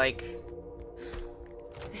 I feel like.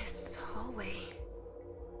 This hallway...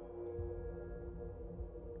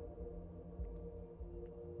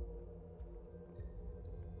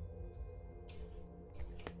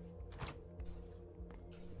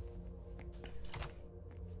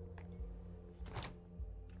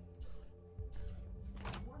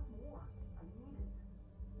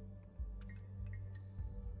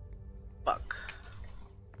 Fuck.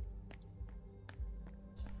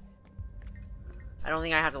 I don't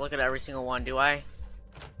think I have to look at every single one, do I?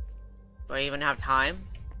 Do I even have time?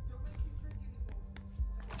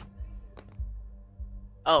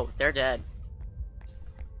 Oh, they're dead.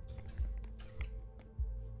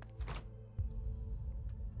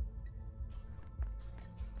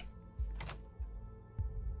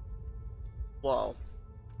 Whoa.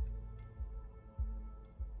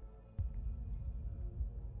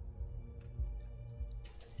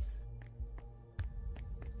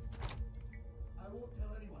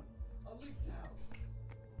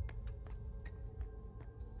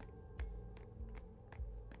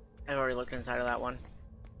 I've already looked inside of that one.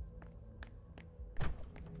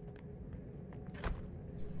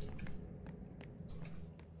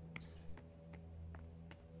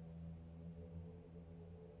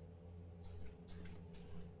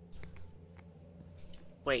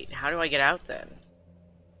 Wait, how do I get out then?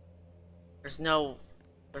 There's no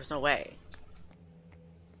way.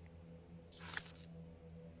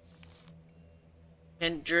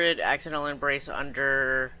 Kindred, accidental embrace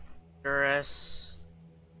under duress.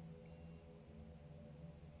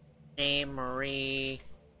 Name Marie.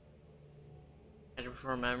 I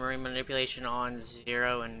perform memory manipulation on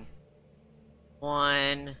 0 and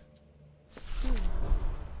 1.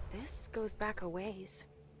 This goes back a ways.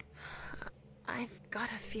 I've got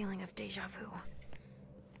a feeling of deja vu.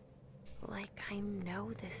 Like I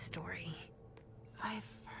know this story. I've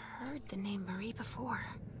heard the name Marie before.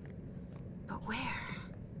 But where?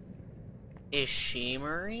 Is she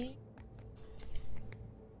Marie?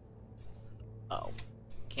 Oh.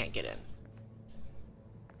 Can't get in.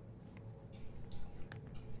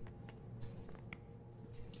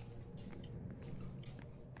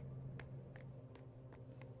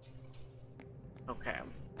 Okay.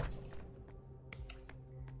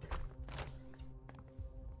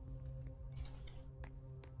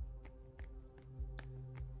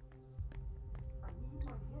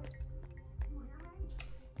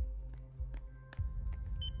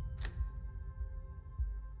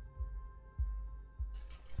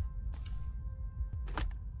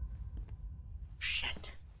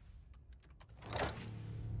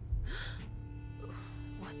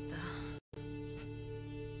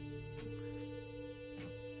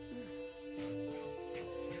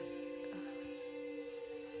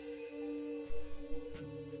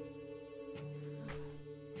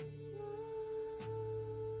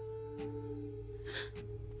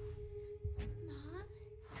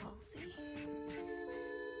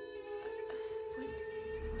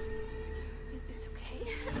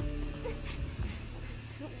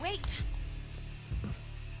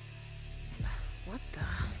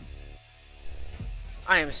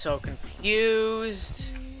 I am so confused.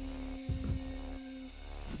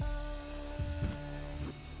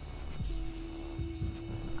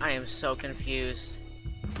 I am so confused.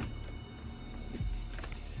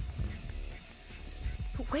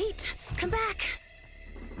 Wait! Come back!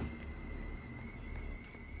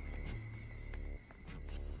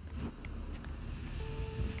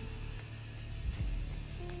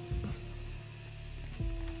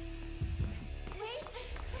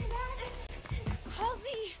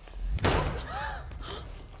 Halsey!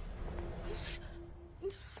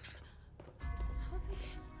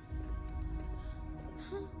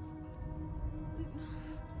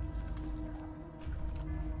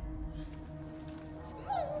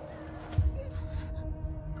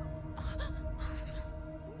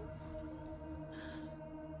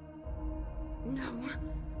 No,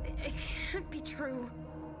 it can't be true.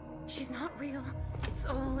 She's not real. It's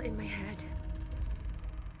all in my head.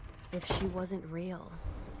 If she wasn't real,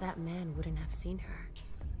 that man wouldn't have seen her.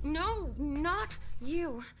 No, not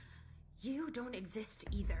you. You don't exist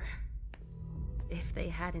either. If they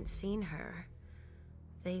hadn't seen her,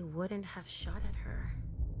 they wouldn't have shot at her.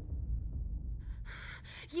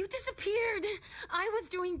 You disappeared! I was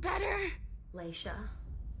doing better! Leisha,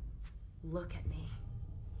 look at me.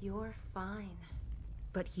 You're fine.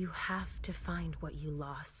 But you have to find what you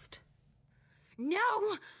lost.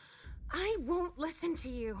 No! I won't listen to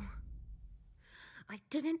you. I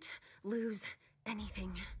didn't lose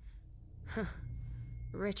anything. Huh.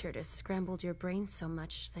 Richard has scrambled your brain so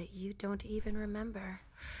much that you don't even remember.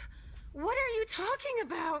 What are you talking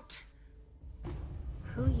about?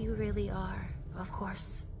 Who you really are, of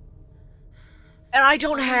course. And I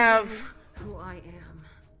don't have who I am.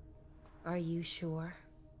 Are you sure?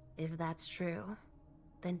 If that's true,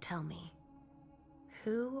 then tell me.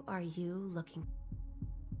 Who are you looking for?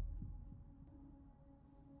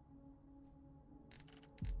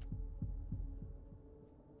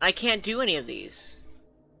 I can't do any of these.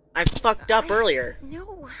 I fucked up earlier.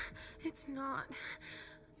 No, it's not.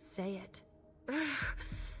 Say it.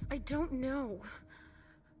 I don't know.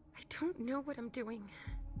 I don't know what I'm doing.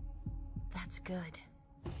 That's good.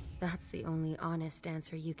 That's the only honest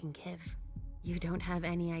answer you can give. You don't have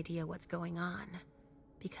any idea what's going on,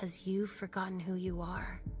 because you've forgotten who you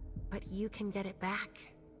are. But you can get it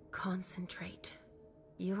back. Concentrate.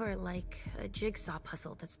 You're like a jigsaw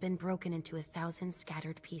puzzle that's been broken into 1,000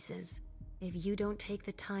 scattered pieces. If you don't take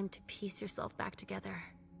the time to piece yourself back together,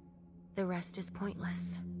 the rest is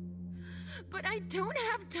pointless. But I don't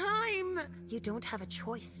have time! You don't have a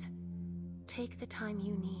choice. Take the time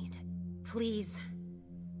you need. Please.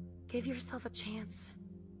 Give yourself a chance.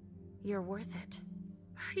 You're worth it.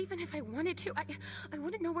 Even if I wanted to, I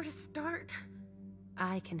wouldn't know where to start.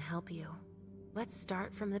 I can help you. Let's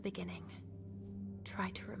start from the beginning. Try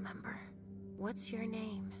to remember. What's your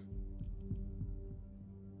name?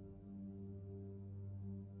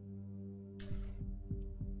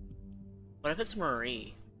 What if it's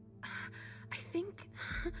Marie? I think...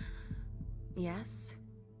 Yes?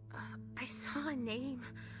 I saw a name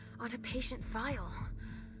on a patient file.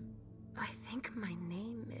 I think my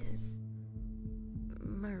name is...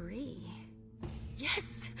 Marie.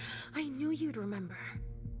 Yes! I knew you'd remember.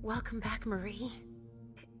 Welcome back, Marie.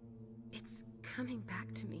 It's coming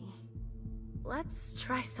back to me. Let's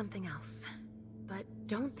try something else. But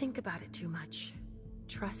don't think about it too much.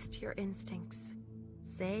 Trust your instincts.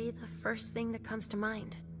 Say the first thing that comes to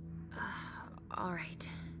mind. Alright.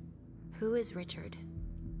 Who is Richard?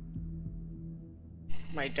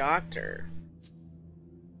 My doctor.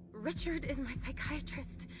 Richard is my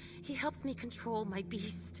psychiatrist. He helps me control my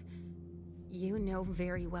beast. You know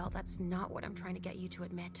very well that's not what I'm trying to get you to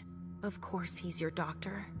admit. Of course he's your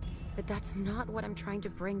doctor, but that's not what I'm trying to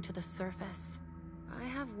bring to the surface. I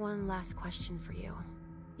have one last question for you.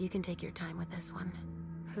 You can take your time with this one.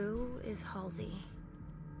 Who is Halsey?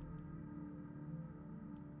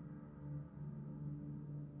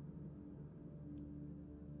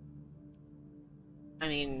 I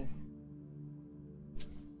mean...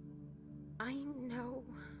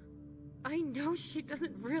 I know she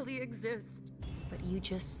doesn't really exist. But you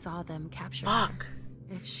just saw them capture Fuck. her.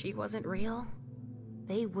 If she wasn't real,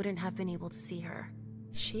 they wouldn't have been able to see her.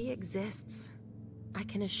 She exists. I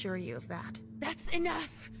can assure you of that. That's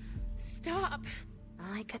enough! Stop!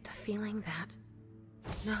 I get the feeling that...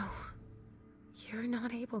 No. You're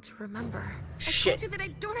not able to remember. Shit. I told you that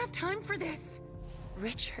I don't have time for this!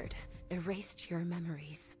 Richard erased your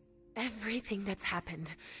memories. Everything that's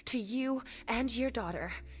happened to you and your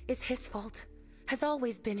daughter is his fault. Has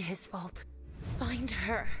always been his fault. Find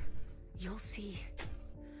her. You'll see.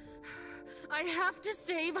 I have to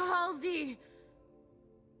save Halsey!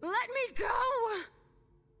 Let me go!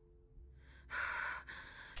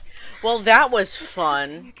 Well, that was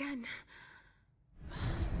fun. Again.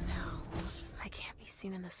 No, I can't be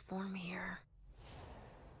seen in this form here.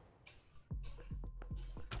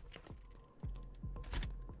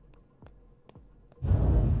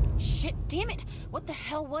 Shit, damn it! What the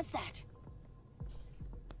hell was that?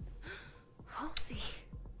 Halsey.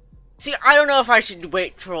 See, I don't know if I should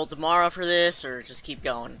wait till tomorrow for this or just keep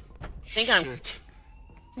going. I think Shit.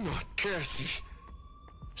 Not Cassie.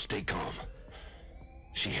 Stay calm.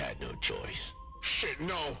 She had no choice. Shit,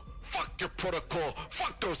 no! Fuck your protocol!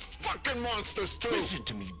 Fuck those fucking monsters too! Listen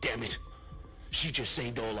to me, damn it! She just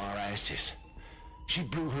saved all our asses. She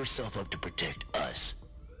blew herself up to protect us.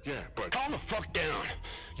 Yeah, but... Calm the fuck down!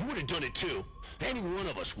 You would have done it too. Any one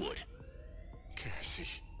of us would. Cassie...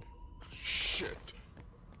 Shit.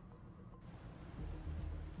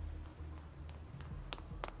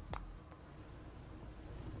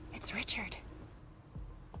 It's Richard.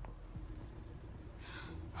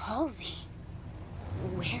 Halsey.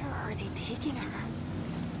 Where are they taking her?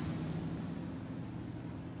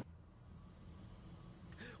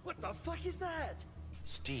 What the fuck is that?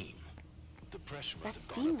 Steam. The pressure That must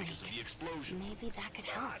have steam gone up leak. because of the explosion. Maybe that could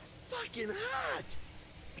help. Fucking hot!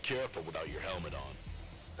 Be careful without your helmet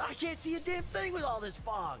on. I can't see a damn thing with all this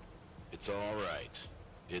fog. It's all right.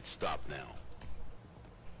 It's stopped now.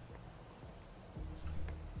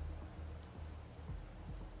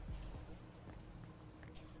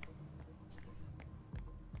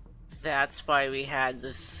 That's why we had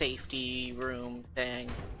the safety room thing.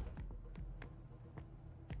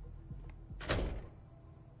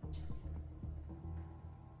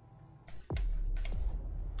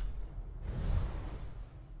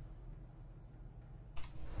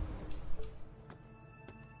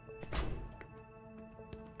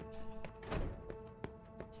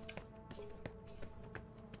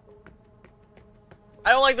 I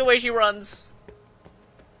don't like the way she runs.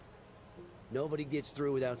 Nobody gets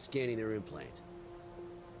through without scanning their implant.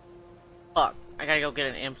 Fuck, I gotta go get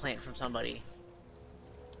an implant from somebody.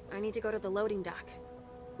 I need to go to the loading dock.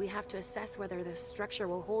 We have to assess whether the structure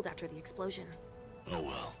will hold after the explosion. Oh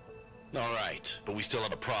well. All right, but we still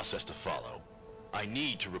have a process to follow. I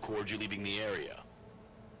need to record you leaving the area.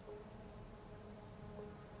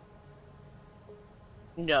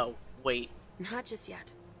 No, wait. Not just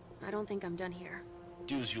yet. I don't think I'm done here.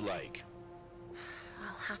 Do as you like.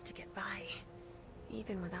 I'll have to get by,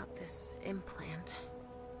 even without this implant.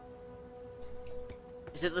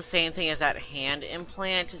 Is it the same thing as that hand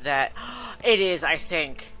implant that... It is, I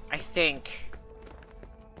think.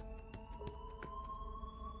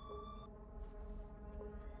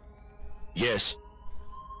 Yes.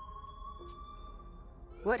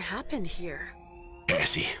 What happened here?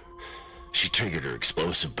 Cassie. She triggered her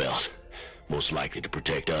explosive belt. Most likely to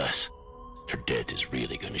protect us. Her death is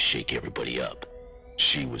really gonna shake everybody up.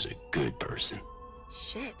 She was a good person.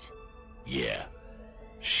 Shit. Yeah.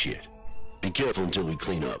 Shit. Be careful until we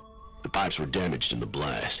clean up. The pipes were damaged in the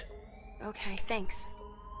blast. Okay, thanks.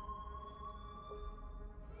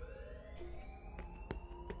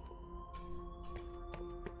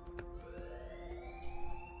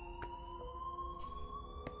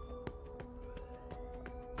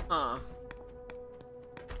 Huh.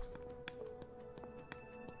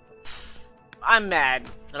 I'm mad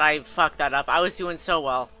that I fucked that up. I was doing so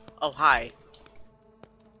well. Oh, hi.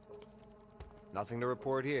 Nothing to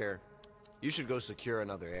report here. You should go secure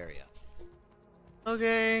another area.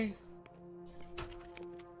 Okay.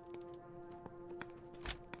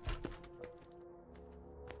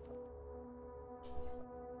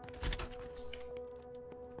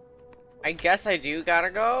 I guess I do gotta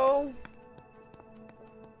go.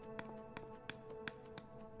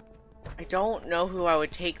 I don't know who I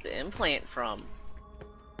would take the implant from.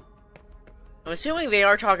 I'm assuming they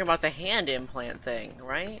are talking about the hand implant thing,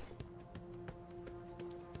 right?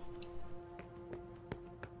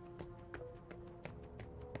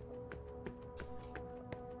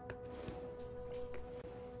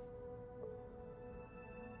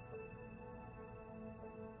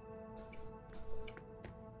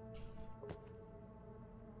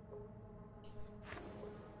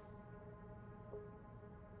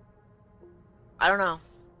 I don't know.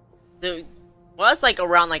 The was like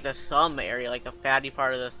around like the thumb area, like the fatty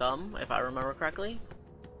part of the thumb, if I remember correctly.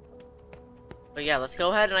 But yeah, let's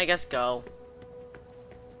go ahead and I guess go.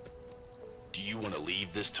 Do you want to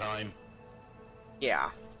leave this time? Yeah.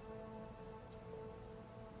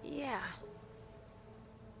 Yeah.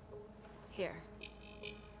 Here.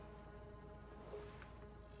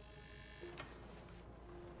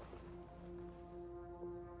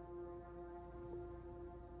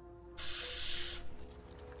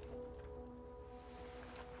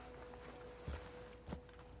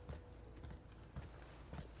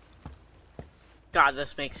 God,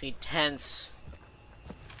 this makes me tense.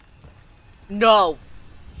 No!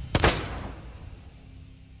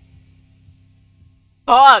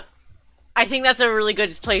 Fuck! I think that's a really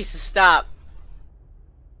good place to stop.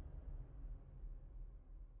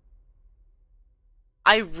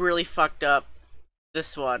 I really fucked up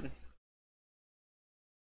this one.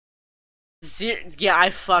 Yeah, I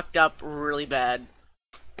fucked up really bad.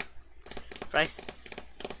 But I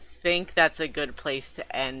think that's a good place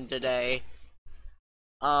to end today.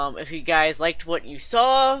 If you guys liked what you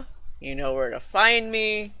saw, you know where to find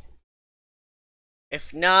me.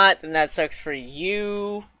 If not, then that sucks for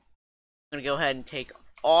you. I'm gonna go ahead and take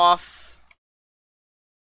off.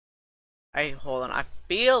 Hold on. I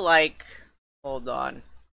feel like... Hold on.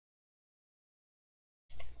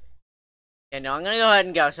 Yeah, no, I'm gonna go ahead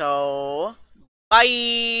and go. So, bye!